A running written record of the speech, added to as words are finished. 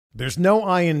There's no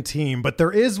I in team, but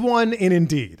there is one in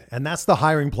Indeed, and that's the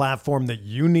hiring platform that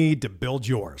you need to build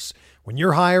yours. When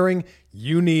you're hiring,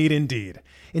 you need Indeed.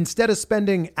 Instead of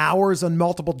spending hours on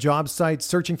multiple job sites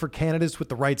searching for candidates with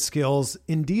the right skills,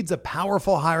 Indeed's a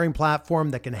powerful hiring platform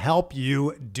that can help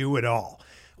you do it all.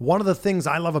 One of the things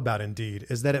I love about Indeed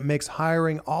is that it makes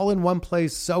hiring all in one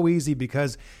place so easy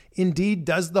because Indeed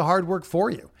does the hard work for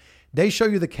you. They show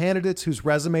you the candidates whose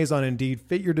resumes on Indeed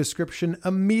fit your description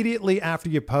immediately after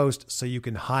you post so you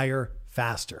can hire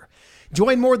faster.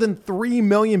 Join more than 3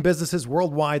 million businesses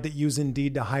worldwide that use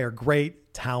Indeed to hire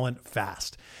great talent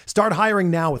fast. Start hiring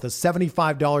now with a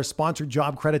 $75 sponsored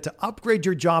job credit to upgrade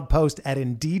your job post at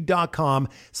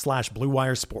Indeed.com/Blue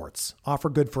Wire Sports. Offer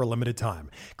good for a limited time.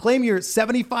 Claim your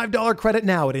 $75 credit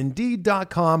now at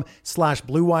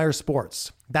Indeed.com/Blue Wire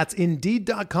Sports. That's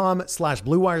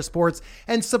Indeed.com/Blue Wire Sports,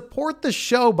 and support the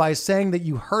show by saying that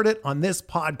you heard it on this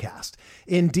podcast.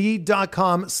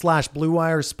 Indeed.com/Blue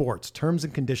Wire Sports. Terms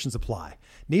and conditions apply.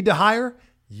 Need to hire?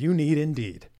 You need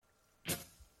Indeed.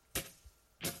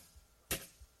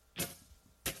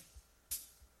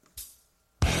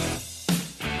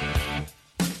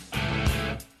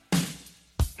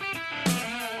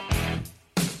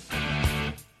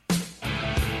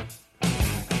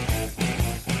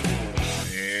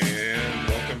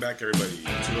 Everybody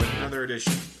to another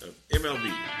edition of MLB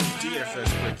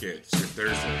DFS Quick Hits, your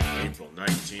Thursday, April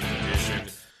 19th edition.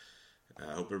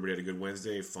 I hope everybody had a good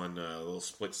Wednesday, fun little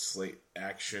split slate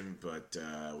action, but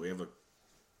we have a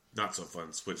not so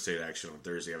fun split slate action on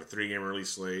Thursday. We have a 3-game early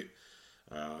slate.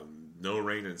 No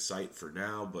rain in sight for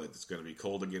now, but it's going to be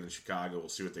cold again in Chicago. We'll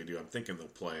see what they do. I'm thinking they'll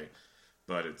play,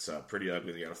 but it's pretty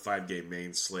ugly. They got a 5-game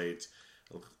main slate.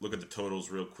 Look at the totals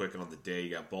real quick on the day.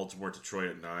 You got Baltimore, Detroit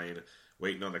at 9.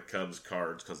 Waiting on the Cubs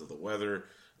cards because of the weather.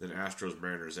 Then Astros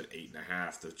Mariners at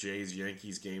 8.5. The Jays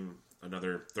Yankees game,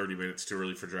 another 30 minutes too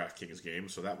early for DraftKings game,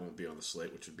 so that won't be on the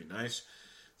slate, which would be nice.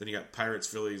 Then you got Pirates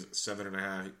Phillies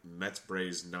 7.5, Mets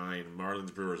Braves 9,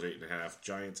 Marlins Brewers 8.5,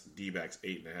 Giants D-backs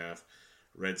 8.5,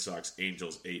 Red Sox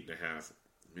Angels 8.5.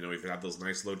 You know, we've had those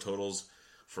nice low totals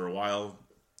for a while.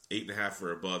 8.5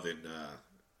 or above in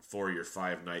 4 of your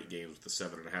 5 night games with the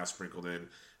 7.5 sprinkled in.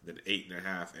 Then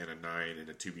 8.5 and a 9 and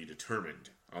a to be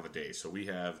determined on the day. So we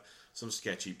have some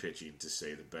sketchy pitching, to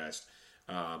say the best.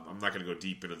 I'm not going to go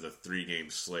deep into the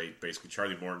 3-game slate. Basically,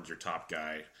 Charlie Morton's your top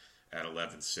guy at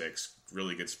 11-6.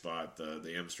 Really good spot.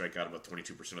 The M strike out about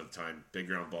 22% of the time. Big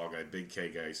ground ball guy, big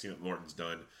K guy. You see what Morton's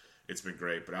done. It's been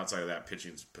great. But outside of that,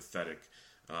 pitching's pathetic.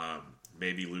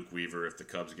 Maybe Luke Weaver if the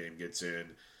Cubs game gets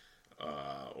in.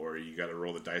 Or you got to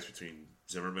roll the dice between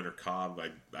Zimmerman or Cobb.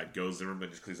 I'd go Zimmerman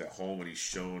just because he's at home and he's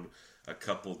shown a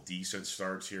couple decent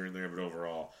starts here and there, but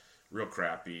overall, real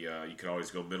crappy. You could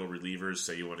always go middle relievers.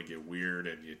 Say you want to get weird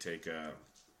and you take a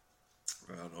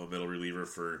middle reliever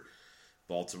for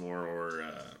Baltimore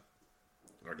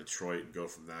or Detroit and go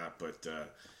from that. But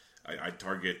I'd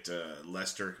target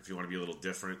Leicester if you want to be a little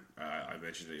different. I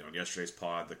mentioned it on yesterday's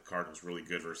pod. The Cardinals really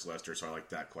good versus Leicester, so I like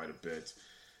that quite a bit.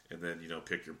 And then,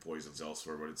 pick your poisons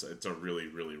elsewhere. But it's a really,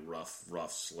 really rough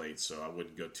slate, so I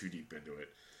wouldn't go too deep into it.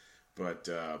 But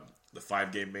the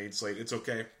 5-game main slate, it's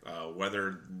okay.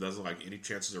 Weather doesn't look like any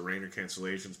chances of rain or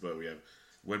cancellations, but we have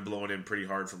wind blowing in pretty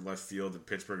hard from left field in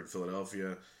Pittsburgh and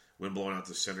Philadelphia. Wind blowing out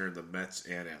the center in the Mets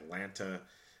and Atlanta.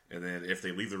 And then if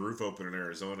they leave the roof open in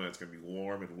Arizona, it's going to be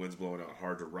warm and wind's blowing out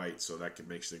hard to right, so that can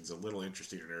make things a little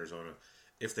interesting in Arizona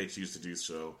if they choose to do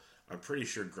so. I'm pretty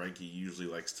sure Greinke usually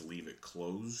likes to leave it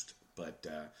closed, but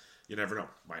you never know.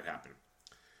 Might happen.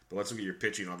 But let's look at your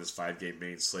pitching on this 5-game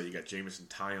main slate. You got Jameson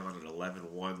Taillon at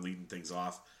 11-1 leading things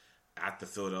off at the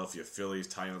Philadelphia Phillies.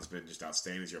 Taillon's been just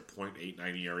outstanding. He's your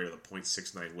 .89 ERA with a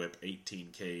 .69 whip,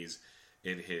 18 Ks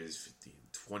in his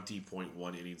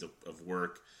 20.1 innings of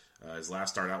work. His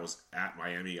last start out was at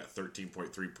Miami. He got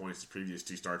 13.3 points. The previous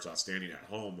 2 starts outstanding at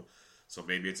home. So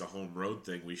maybe it's a home road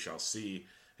thing. We shall see.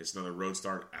 It's another road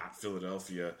start at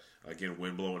Philadelphia. Again,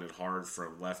 wind blowing in hard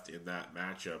from left in that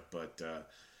matchup. But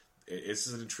this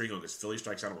is an intriguing one because Philly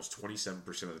strikes out almost 27%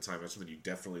 of the time. That's something you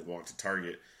definitely want to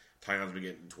target. Taillon's been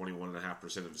getting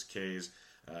 21.5% of his Ks.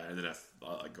 And then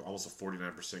almost a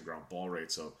 49% ground ball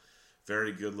rate. So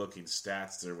very good-looking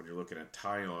stats there when you're looking at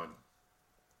Taillon.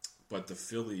 But the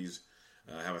Phillies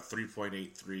have a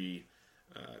 3.83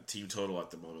 team total at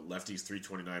the moment. Lefties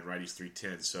 329, righties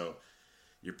 310. So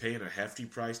you're paying a hefty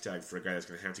price tag for a guy that's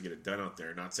going to have to get it done out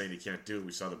there. Not saying he can't do it.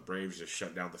 We saw the Braves just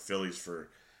shut down the Phillies for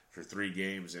 3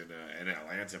 games in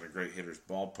Atlanta in a great hitter's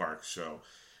ballpark. So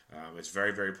it's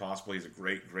very, very possible he's a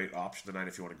great option tonight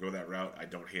if you want to go that route. I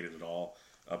don't hate it at all.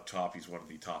 Up top, he's one of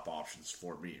the top options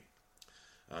for me.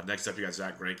 Next up, you got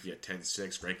Zach Greinke at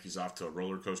 10-6. Greinke's off to a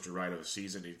roller coaster ride of a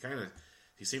season.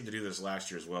 He seemed to do this last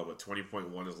year as well, but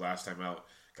 20.1 his last time out.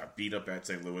 Got beat up at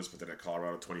St. Louis, but then at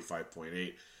Colorado,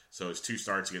 25.8. So his 2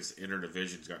 starts against the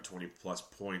inter-division, he's got 20-plus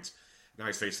points. Now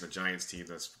he's facing a Giants team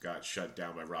that's got shut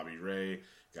down by Robbie Ray,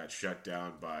 got shut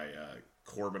down by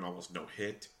Corbin, almost no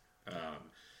hit.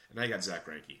 And now you got Zach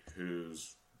Greinke,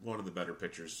 who's one of the better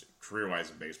pitchers career-wise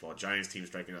in baseball. Giants team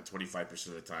striking out 25%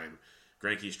 of the time.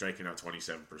 Greinke striking out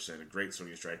 27%. A great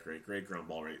swinging strike rate, great ground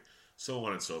ball rate, so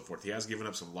on and so forth. He has given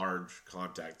up some large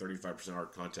contact, 35%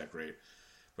 hard contact rate.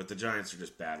 But the Giants are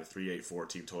just bad. A 3.84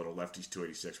 team total. Lefties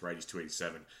 286, righties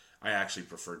 287. I actually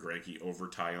prefer Greinke over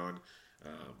Tyon.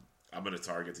 I'm going to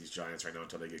target these Giants right now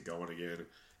until they get going again.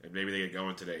 And maybe they get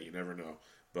going today. You never know.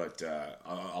 But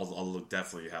I'll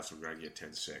definitely have some Greinke at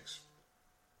 10-6.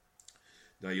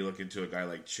 Now you look into a guy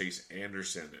like Chase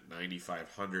Anderson at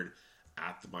 9,500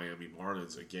 at the Miami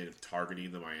Marlins. Again,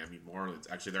 targeting the Miami Marlins.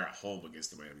 Actually, they're at home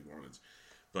against the Miami Marlins.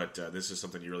 But this is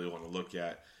something you really want to look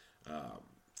at.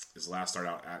 His last start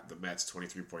out at the Mets,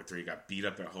 23.3. He got beat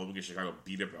up at home against Chicago,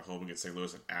 beat up at home against St.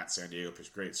 Louis, and at San Diego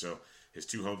pitched great. So his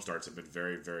 2 home starts have been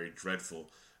very, very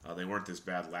dreadful. They weren't this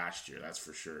bad last year, that's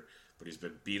for sure. But he's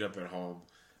been beat up at home.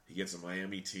 He gets a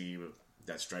Miami team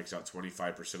that strikes out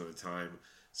 25% of the time.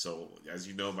 So as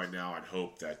you know by now, I'd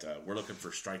hope that we're looking for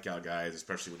strikeout guys,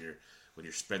 especially when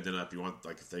you're spending up. You want,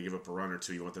 like, if they give up a run or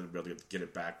two, you want them to be able to get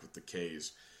it back with the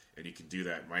K's. And you can do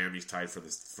that. Miami's tied for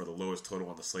the lowest total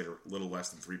on the slate, a little less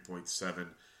than 3.7.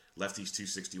 Lefties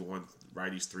 261,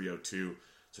 righties 302.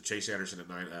 So Chase Anderson at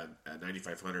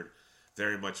 9,500,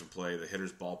 very much in play. The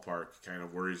hitter's ballpark kind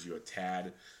of worries you a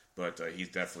tad, but he's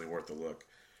definitely worth a look.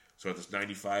 So at this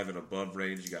 95 and above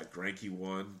range, you got Greinke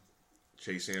 1,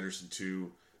 Chase Anderson 2,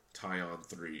 Tyon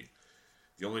 3.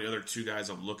 The only other 2 guys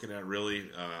I'm looking at really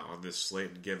on this slate,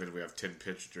 and given we have 10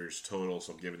 pitchers total,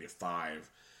 so I'm giving you 5.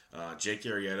 Jake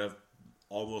Arrieta,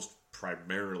 almost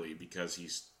primarily because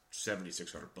he's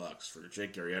 $7,600 for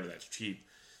Jake Arrieta. That's cheap,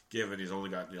 given he's only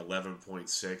got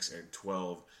 11.6 and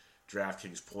 12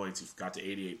 DraftKings points. He got to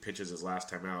 88 pitches his last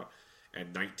time out,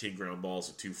 and 19 ground balls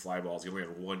and 2 fly balls. He only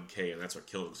had 1 K, and that's what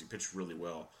killed him because he pitched really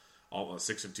well.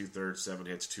 6 2/3, 7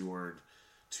 hits, 2 earned,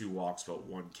 2 walks, about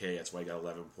 1 K. That's why he got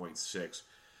 11.6.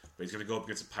 But he's going to go up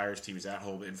against the Pirates team. He's at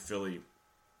home in Philly,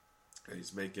 and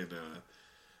he's making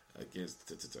against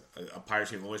a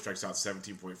Pirates team that only strikes out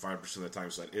 17.5% of the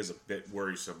time, so that is a bit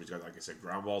worrisome. He's got, like I said,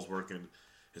 ground balls working.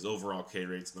 His overall K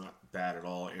rate's not bad at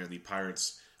all, and the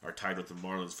Pirates are tied with the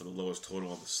Marlins for the lowest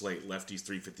total on the slate. Lefties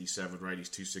 357,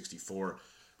 righties 264.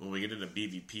 When we get into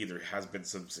BVP, there has been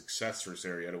some success for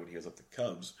Arrieta when he was at the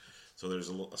Cubs, so there's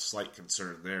a slight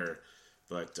concern there.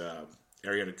 But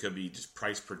Arrieta could be just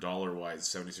price per dollar wise,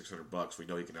 $7,600. We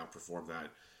know he can outperform that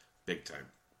big time.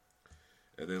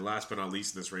 And then last but not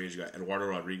least in this range, you got Eduardo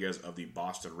Rodriguez of the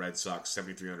Boston Red Sox,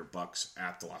 $7,300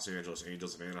 at the Los Angeles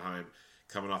Angels of Anaheim,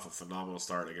 coming off a phenomenal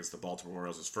start against the Baltimore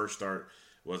Orioles. His first start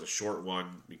was a short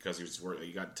one because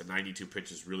he got to 92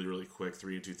 pitches really, really quick,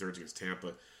 3 2/3 against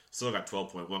Tampa. Still got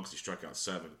 12.1 because he struck out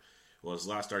 7. Well, his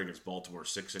last start against Baltimore,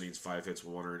 6 innings, 5 hits,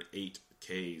 108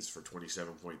 Ks for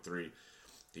 27.3.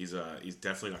 He's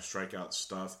definitely got strikeout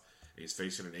stuff. He's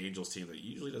facing an Angels team that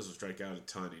usually doesn't strike out a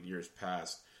ton in years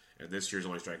past. And this year's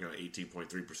only striking out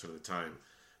 18.3% of the time.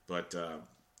 But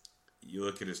you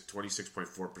look at his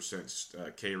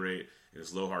 26.4% K rate and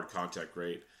his low hard contact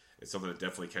rate. It's something that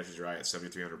definitely catches your eye at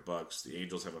 $7,300. The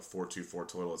Angels have a 4.24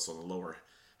 total. It's on the lower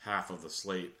half of the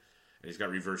slate. And he's got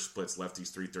reverse splits,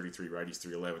 lefties 333, righties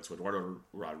 311. So Eduardo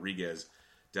Rodriguez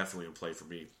definitely in play for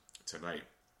me tonight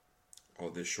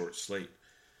on this short slate.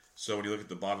 So when you look at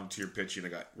the bottom tier pitching, I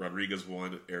got Rodriguez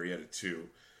 1, Arrieta 2.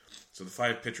 So the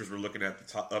 5 pitchers we're looking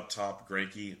at, up top,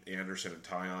 Greinke, Anderson, and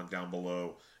Tyon. Down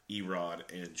below,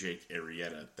 Erod and Jake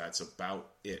Arrieta. That's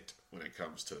about it when it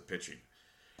comes to the pitching.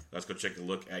 Let's go take a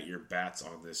look at your bats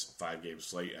on this 5-game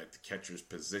slate at the catcher's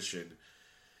position.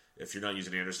 If you're not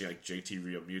using Anderson, like JT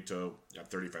Realmuto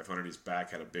at 3,500, he's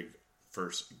back. Had a big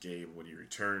first game when he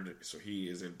returned, so he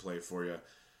is in play for you.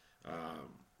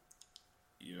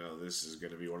 This is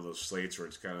going to be one of those slates where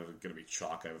it's kind of going to be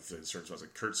chalk. I have a feeling certain spots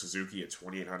like Kurt Suzuki at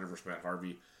 2,800 versus Matt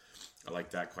Harvey. I like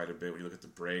that quite a bit. When you look at the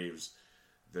Braves,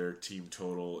 their team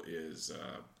total is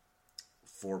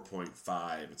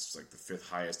 4.5. It's like the 5th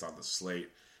highest on the slate.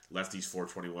 Lefties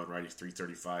 421, righties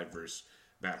 335 versus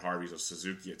Matt Harvey. So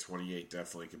Suzuki at 28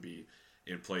 definitely can be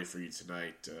in play for you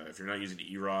tonight. If you're not using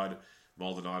Erod,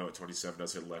 Maldonado at 27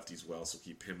 does hit lefties well, so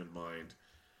keep him in mind.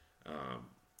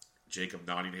 Jacob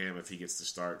Nottingham, if he gets to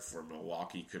start for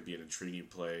Milwaukee, could be an intriguing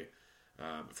play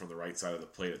from the right side of the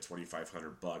plate at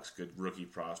 $2,500. Good rookie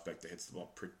prospect that hits the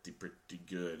ball pretty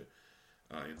good.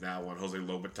 in that one. Jose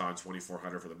Lobaton,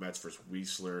 2,400 for the Mets versus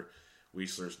Weisler.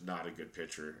 Weisler's not a good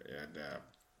pitcher, and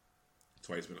that's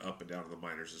why he's been up and down in the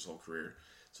minors his whole career.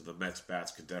 So the Mets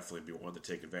bats could definitely be one to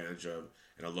take advantage of,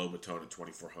 and a Lobaton at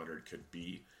 2,400 could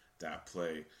be that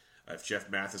play. If Jeff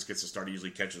Mathis gets to start, he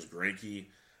usually catches Greinke,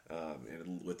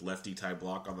 and with lefty Ty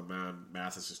Block on the mound,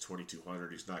 Mathis is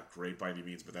 2,200. He's not great by any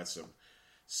means, but that's some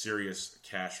serious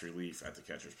cash relief at the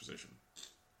catcher's position.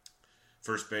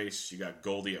 First base, you got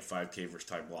Goldie at 5K versus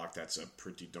Ty Block. That's a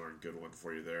pretty darn good one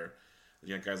for you there.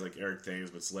 You got guys like Eric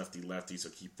Thames, but it's lefty, so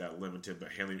keep that limited.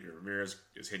 But Hanley Ramirez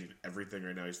is hitting everything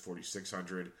right now. He's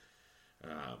 4,600.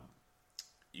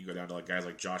 You go down to like guys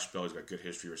like Josh Bell. He's got good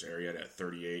history versus Arrieta at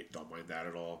 38. Don't mind that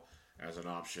at all as an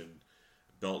option.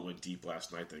 Belt went deep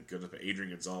last night, thank goodness. But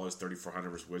Adrian Gonzalez, 3,400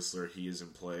 versus Whistler. He is in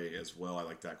play as well. I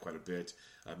like that quite a bit.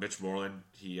 Mitch Moreland,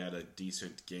 he had a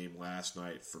decent game last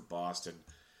night for Boston.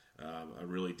 A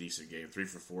really decent game. 3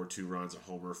 for 4, 2 runs, a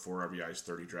homer, 4 RBIs,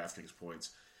 30 DraftKings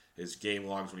points. His game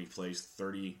logs when he plays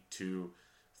 32,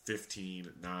 15,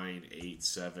 9, 8,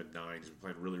 7, 9. He's been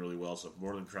playing really, really well. So if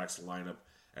Moreland cracks the lineup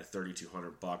at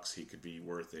 $3,200, he could be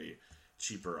worth a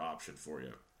cheaper option for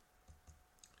you.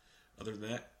 Other than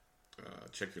that,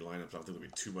 check your lineups. I don't think it'll be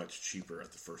too much cheaper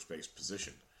at the first base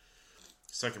position.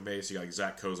 Second base, you got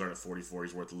Zach Cozart at 44.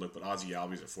 He's worth a look, but Ozzie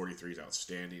Albies at 43 is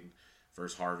outstanding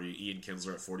versus Harvey. Ian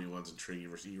Kinsler at 41 is intriguing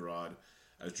versus Erod.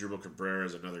 Drupal Cabrera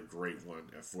is another great one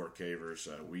at 4K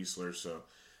versus Weisler. So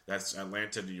that's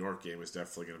Atlanta-New York game is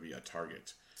definitely going to be a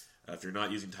target. If you're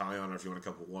not using Tyon or if you want a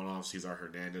couple one-offs, Cesar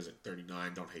Hernandez at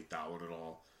 39. Don't hate that one at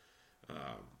all.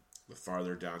 The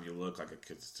farther down you look, like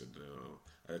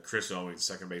a Chris Owens,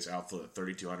 second base outfield at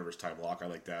 3,200 versus Ty Block. I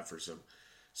like that for some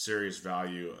serious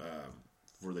value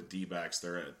for the D-backs.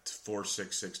 They're at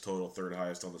 466 total, third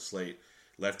highest on the slate.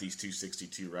 Lefties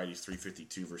 262, righties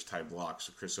 352 versus Ty Block.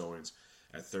 So Chris Owens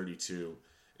at 32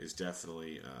 is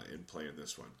definitely in play in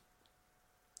this one.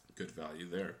 Good value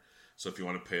there. So if you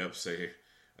want to pay up, say,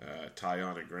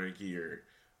 Tyon and Greinke, or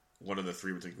one of the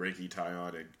three between Greinke,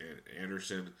 Tyon, and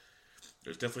Anderson,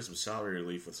 there's definitely some salary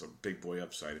relief with some big boy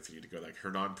upside if you need to go. Like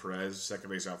Hernan Perez, second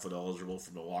base outfield eligible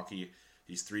for Milwaukee.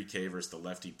 He's 3K versus the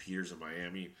lefty Peters in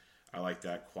Miami. I like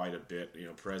that quite a bit. You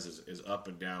know, Perez is up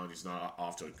and down. He's not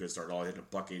off to a good start at all. Hitting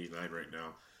 $189 right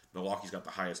now. Milwaukee's got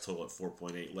the highest total at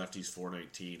 4.8. Lefties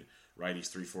 419. Righties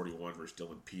 341 versus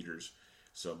Dylan Peters.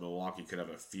 So Milwaukee could have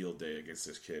a field day against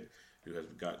this kid who has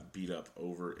gotten beat up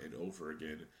over and over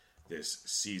again this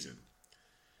season.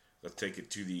 Let's take it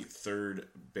to the third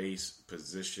base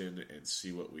position and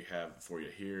see what we have for you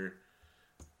here.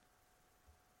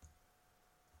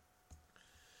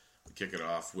 We kick it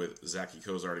off with Zachy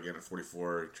Cozart again at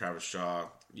 44. Travis Shaw,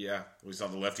 yeah, we saw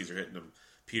the lefties are hitting him.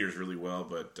 Peters really well,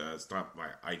 but it's not my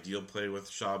ideal play with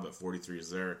Shaw, but 43 is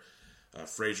there.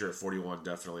 Frazier at 41,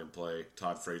 definitely in play.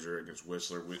 Todd Frazier against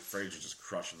Whistler. Frazier just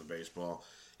crushing the baseball.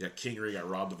 Yeah, Kingery got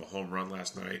robbed of a home run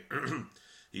last night.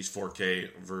 He's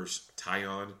 4K versus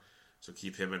Tyon, so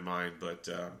keep him in mind. But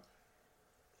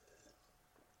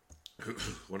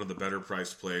one of the better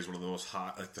priced plays, one of the most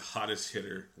hot, like the hottest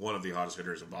hitter, one of the hottest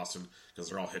hitters in Boston, because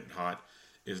they're all hitting hot,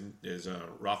 is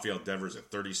Rafael Devers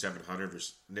at 3,700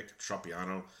 versus Nick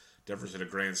Tropiano. Devers hit a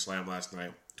grand slam last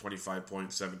night, 25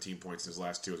 points, 17 points in his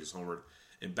last two as he's homered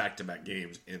in back-to-back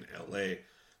games in LA.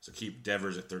 So keep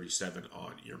Devers at 37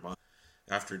 on your mind.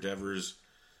 After Devers,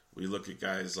 we look at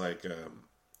guys like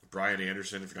Brian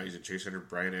Anderson. If you're not using Chase Center,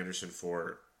 Brian Anderson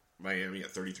for Miami at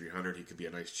 3,300. He could be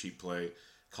a nice cheap play.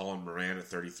 Colin Moran at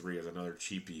 33 is another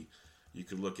cheapie. You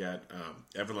could look at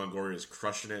Evan Longoria is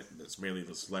crushing it. It's mainly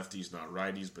those lefties, not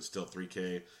righties, but still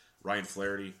 3K. Ryan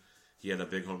Flaherty, he had a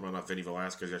big home run off Vinny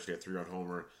Velasquez yesterday, a 3-run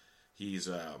homer. He's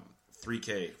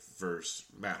 3K versus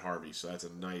Matt Harvey, so that's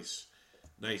a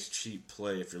nice cheap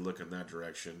play if you're looking that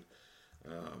direction.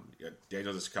 You got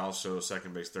Daniel Descalso,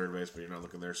 second base, third base, but you're not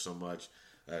looking there so much.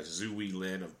 Zui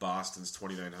Lin of Boston's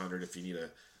 2,900 if you need a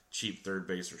cheap third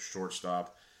base or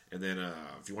shortstop. And then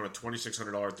if you want a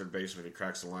 $2,600 third baseman, he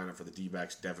cracks the lineup for the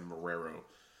D-backs, Devin Marrero.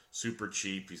 Super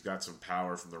cheap. He's got some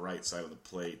power from the right side of the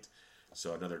plate.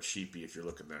 So another cheapie if you're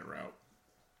looking that route.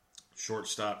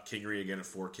 Shortstop, Kingery again at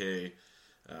 4K.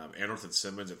 Andrelton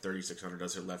Simmons at 3,600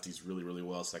 does hit lefties really, really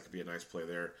well, so that could be a nice play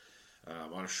there.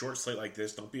 On a short slate like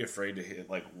this, don't be afraid to hit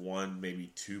like one,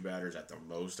 maybe two batters at the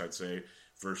most, I'd say,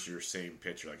 versus your same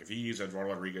pitcher. Like if you use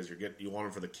Eduardo Rodriguez, you want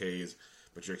him for the Ks,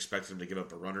 but you're expecting him to give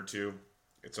up a run or two,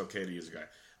 it's okay to use a guy.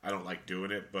 I don't like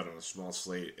doing it, but on a small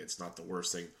slate, it's not the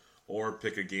worst thing. Or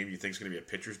pick a game you think is going to be a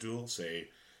pitcher's duel. Say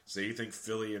you think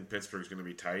Philly and Pittsburgh is going to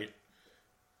be tight,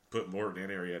 put Morton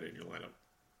and Arrieta in your lineup,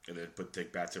 and then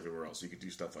take bats everywhere else. You can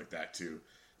do stuff like that too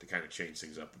to kind of change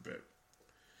things up a bit.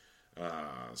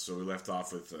 So we left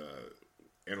off with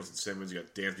Anderson Simmons. You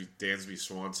got Dansby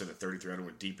Swanson at 3,300,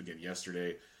 went deep again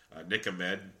yesterday. Nick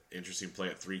Ahmed, interesting play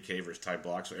at 3K versus Ty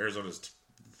Block. So Arizona's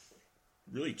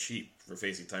really cheap for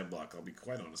facing Ty Block. I'll be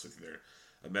quite honest with you there.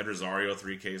 Ahmed Rosario,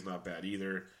 3K is not bad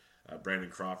either. Brandon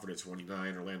Crawford at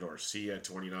 29. Orlando Arcia at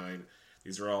 29.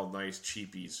 These are all nice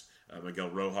cheapies. Miguel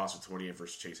Rojas at 28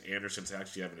 versus Chase Anderson's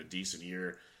actually having a decent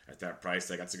year at that price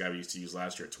tag. That's the guy we used to use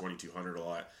last year at 2,200 a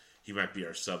lot. He might be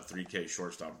our sub 3K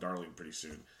shortstop darling pretty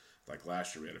soon. Like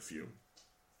last year, we had a few.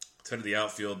 10 to the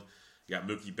outfield. You got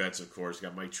Mookie Betts, of course. You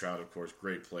got Mike Trout, of course.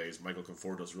 Great plays. Michael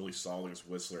Conforto's really solid against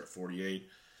Whistler at 48.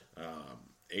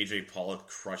 AJ Pollock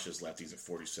crushes lefties at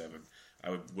 47.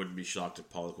 I wouldn't be shocked if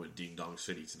Pollock went Ding Dong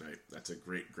City tonight. That's a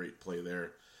great, great play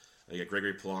there. You got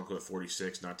Gregory Polanco at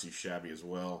 46. Not too shabby as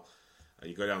well.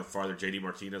 You go down farther, JD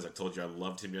Martinez. I told you I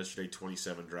loved him yesterday.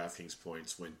 27 DraftKings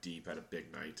points. Went deep. Had a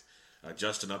big night.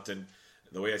 Justin Upton.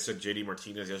 The way I said JD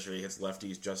Martinez yesterday hits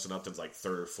lefties, Justin Upton's like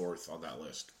third or fourth on that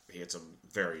list. He hits them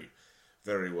very,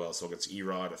 very well. So against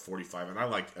Erod at 45, and I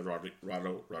like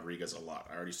Eduardo Rodriguez a lot.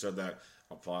 I already said that.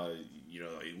 I'll probably,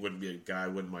 it wouldn't be a guy I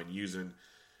wouldn't mind using.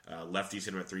 Lefties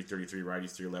hit him at 333,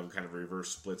 righties 311, kind of a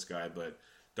reverse splits guy, but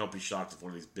don't be shocked if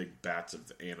one of these big bats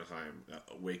of Anaheim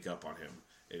wake up on him.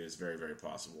 It is very, very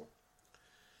possible.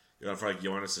 For like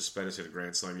Yoenis Cespedes hit a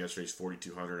grand slam yesterday. He's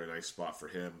 4,200, a nice spot for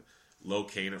him. Low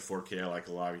Kane at 4K, I like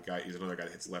a lot. He's another guy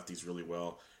that hits lefties really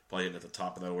well. Probably hitting at the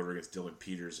top of that order against Dylan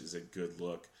Peters is a good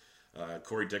look.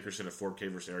 Corey Dickerson at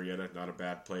 4K versus Arrieta, not a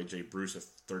bad play. Jay Bruce at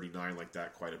 39, like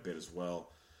that quite a bit as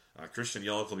well. Christian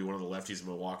Yelich will be one of the lefties in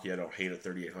Milwaukee. I don't hate at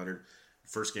 3,800.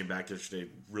 First game back yesterday,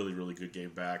 really, really good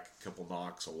game back. A couple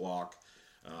knocks, a walk.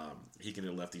 He can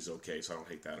hit lefties okay, so I don't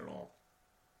hate that at all.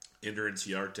 Ender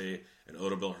Inciarte and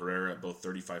Odubel Herrera at both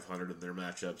 3,500 in their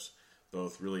matchups.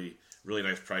 Both really, really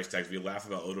nice price tags. We laugh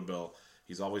about Odubel.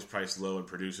 He's always priced low and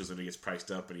produces, and he gets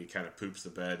priced up, and he kind of poops the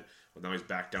bed. But now he's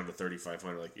back down to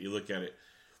 3,500. Like, you look at it,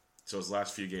 so his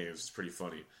last few games, it's pretty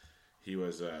funny. He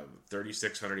was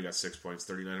 3,600, he got 6 points.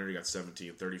 3,900, he got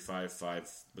 17. 35,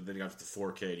 5. But then he got to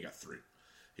 4K, and he got 3.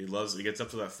 He gets up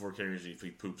to that 4K range, and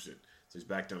he poops it. So he's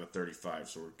back down to 35,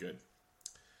 so we're good.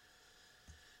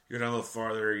 You go down a little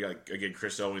farther, you got, again,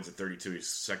 Chris Owens at 32. He's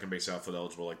second base outfield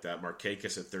eligible like that.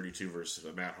 Markakis at 32 versus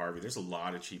Matt Harvey. There's a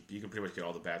lot of cheap. You can pretty much get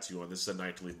all the bats you want. This is a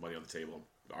night to leave money on the table.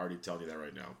 I'm already telling you that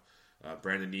right now.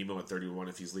 Brandon Nemo at 31,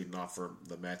 if he's leading off for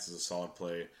the Mets, is a solid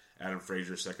play. Adam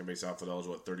Frazier, second base outfield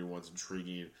eligible at 31 is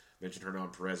intriguing. Mentioned Hernan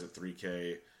Perez at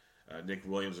 3K. Nick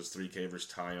Williams is 3K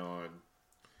versus Tyon.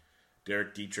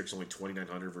 Derek Dietrich's only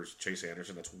 2,900 versus Chase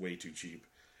Anderson. That's way too cheap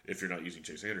if you're not using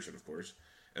Chase Anderson, of course.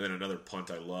 And then another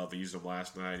punt I love. I used him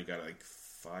last night. He got like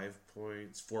 4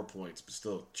 points, but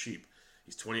still cheap.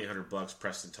 He's $2,800.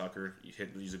 Preston Tucker, he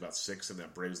hit usually about 6 in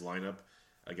that Braves lineup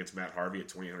against Matt Harvey at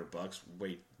 $2,800.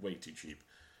 Way too cheap.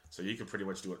 So you can pretty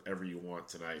much do whatever you want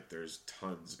tonight. There's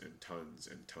tons and tons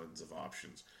and tons of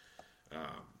options.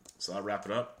 So I'll wrap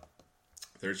it up.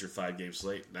 There's your 5-game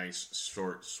slate. Nice,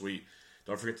 short, sweet.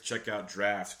 Don't forget to check out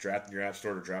Draft. Draft in your app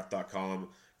store or draft.com.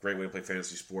 Great way to play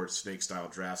fantasy sports. Snake-style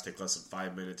drafts take less than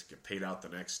 5 minutes. Get paid out the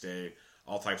next day.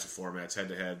 All types of formats.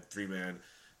 Head-to-head, 3-man,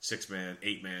 6-man,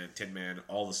 8-man, 10-man.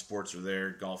 All the sports are there.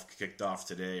 Golf kicked off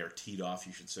today, or teed off,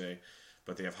 you should say.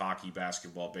 But they have hockey,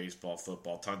 basketball, baseball,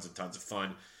 football. Tons and tons of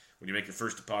fun. When you make your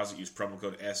first deposit, use promo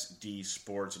code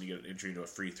SDSports, and you get an entry into a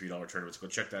free $3 tournament. So go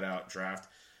check that out. Draft.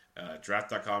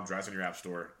 Draft.com. Draft in your app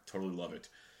store. Totally love it.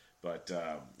 But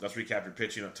let's recap your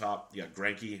pitching up top. You got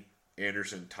Greinke,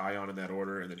 Anderson, Tyon in that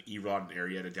order, and then Erod and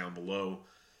Arrieta down below.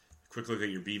 Quick look at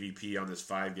your BVP on this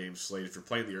 5-game slate. If you're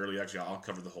playing the early, actually, I'll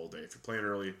cover the whole day. If you're playing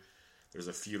early, there's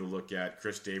a few to look at.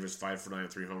 Chris Davis, 5 for 9 and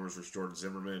 3 homers versus Jordan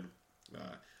Zimmerman.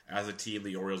 As a team,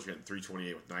 the Orioles are getting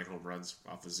 328 with 9 home runs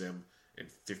off of Zim and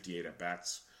 58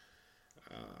 at-bats.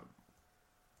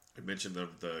 I mentioned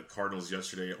the Cardinals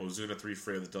yesterday. Ozuna, 3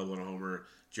 for 8 with a double and a homer.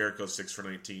 Jericho, 6 for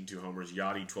 19, 2 homers.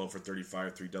 Yachty, 12 for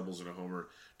 35, 3 doubles and a homer.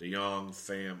 DeYoung,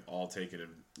 Pham, all taken in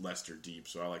Lester deep.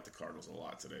 So I like the Cardinals a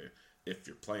lot today, if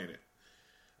you're playing it.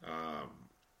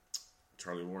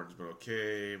 Charlie Warren's been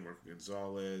okay. Marco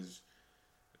Gonzalez.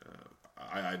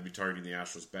 I'd be targeting the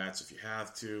Astros bats if you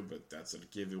have to, but that's a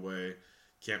giveaway.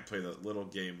 Can't play the little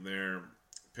game there.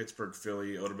 Pittsburgh,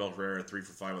 Philly. Odubel Herrera, 3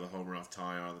 for 5 with a homer off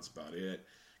Tyon. That's about it.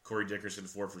 Corey Dickerson,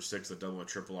 4 for 6, a double and a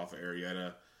triple off of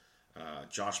Arrieta.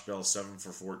 Josh Bell, 7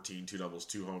 for 14, 2 doubles,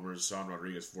 2 homers. Son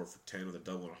Rodriguez, 4 for 10 with a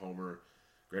double and a homer.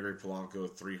 Gregory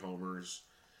Polanco, 3 homers.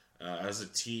 As a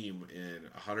team, in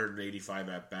 185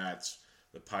 at-bats,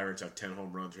 the Pirates have 10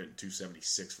 home runs, hitting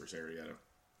 276 versus Arrieta.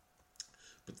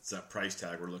 But it's that price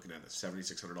tag we're looking at, the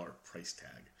 $7,600 price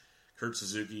tag. Kurt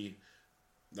Suzuki,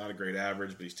 not a great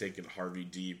average, but he's taken Harvey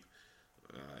deep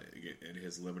in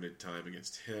his limited time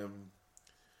against him.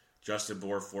 Justin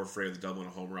Bohr, 4 for 8 of the double and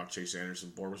a homer off Chase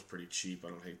Anderson. Bohr was pretty cheap. I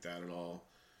don't hate that at all.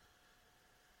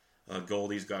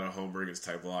 Goldie's got a homer against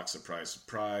Ty Block. Surprise,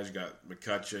 surprise. You got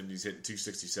McCutcheon. He's hitting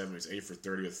 267. He's 8 for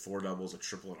 30 with 4 doubles, a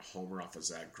triple, and a homer off of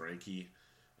Zach Greinke.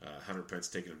 Hunter Pence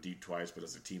taking him deep twice, but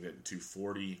as a team hitting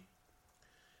 240.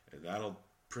 And that'll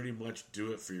pretty much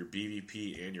do it for your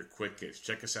BVP and your quick hits.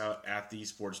 Check us out at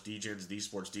TheSportsDegens,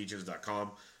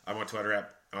 TheSportsDegens.com. I'm on Twitter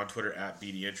at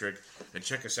BDintric. And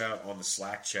check us out on the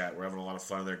Slack chat. We're having a lot of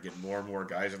fun there, getting more and more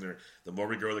guys in there. The more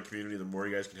we grow the community, the more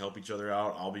you guys can help each other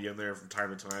out. I'll be in there from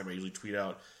time to time. I usually tweet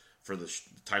out for the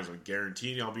times I'm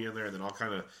guaranteeing I'll be in there, and then I'll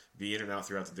kind of be in and out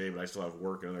throughout the day, but I still have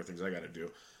work and other things I got to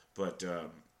do. But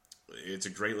it's a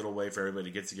great little way for everybody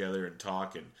to get together and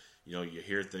talk, and you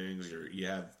hear things, or you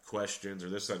have questions, or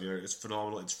this, that, and the other. It's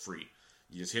phenomenal. It's free.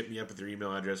 You just hit me up with your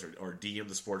email address, or DM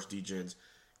the Sports Degens.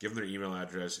 Give them their email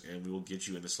address, and we will get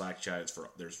you in the Slack chat.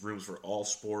 There's rooms for all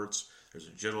sports. There's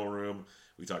a general room.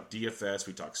 We talk DFS.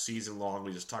 We talk season long.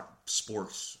 We just talk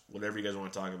sports, whatever you guys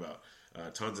want to talk about.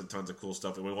 Tons and tons of cool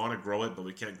stuff. And we want to grow it, but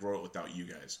we can't grow it without you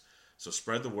guys. So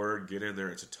spread the word. Get in there.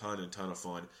 It's a ton of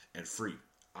fun and free.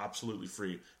 Absolutely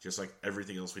free, just like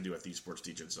everything else we do at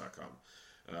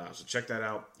TheSportsDegens.com. So check that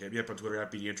out. Hit me up on Twitter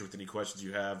at BDintric with any questions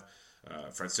you have.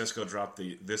 Francisco dropped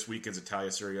this weekend's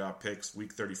Italia Serie A picks,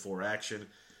 Week 34 action.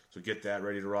 So get that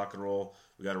ready to rock and roll.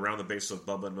 We got Around the Base with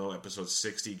Bubba and Mo, episode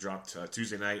 60, dropped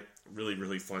Tuesday night. Really,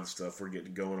 really fun stuff. We're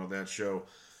getting going on that show.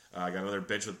 I got another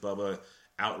Bench with Bubba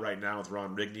out right now with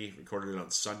Ron Rigney. Recorded it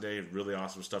on Sunday. Really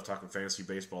awesome stuff talking fantasy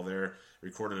baseball there.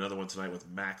 Recording another one tonight with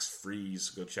Max Freeze.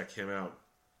 Go check him out.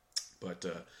 But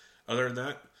other than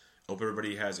that, hope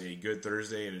everybody has a good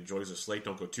Thursday and enjoys the slate.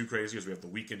 Don't go too crazy as we have the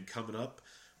weekend coming up.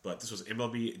 But this was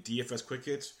MLB DFS Quick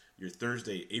Hits, your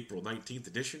Thursday, April 19th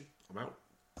edition. I'm out.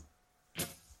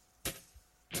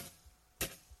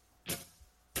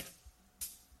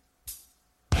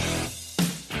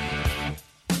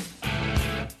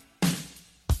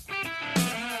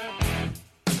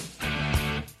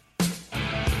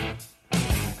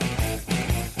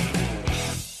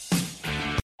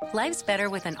 Life's better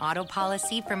with an auto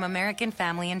policy from American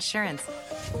Family Insurance.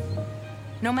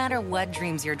 No matter what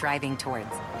dreams you're driving towards.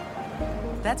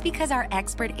 That's because our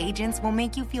expert agents will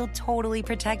make you feel totally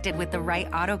protected with the right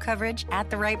auto coverage at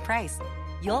the right price.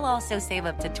 You'll also save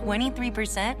up to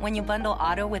 23% when you bundle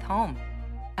auto with home.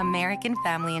 American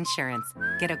Family Insurance.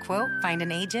 Get a quote, find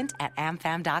an agent at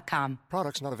amfam.com.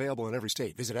 Products not available in every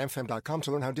state. Visit amfam.com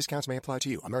to learn how discounts may apply to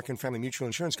you. American Family Mutual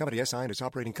Insurance Company, SI, and its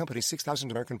operating company,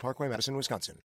 6000 American Parkway, Madison, Wisconsin.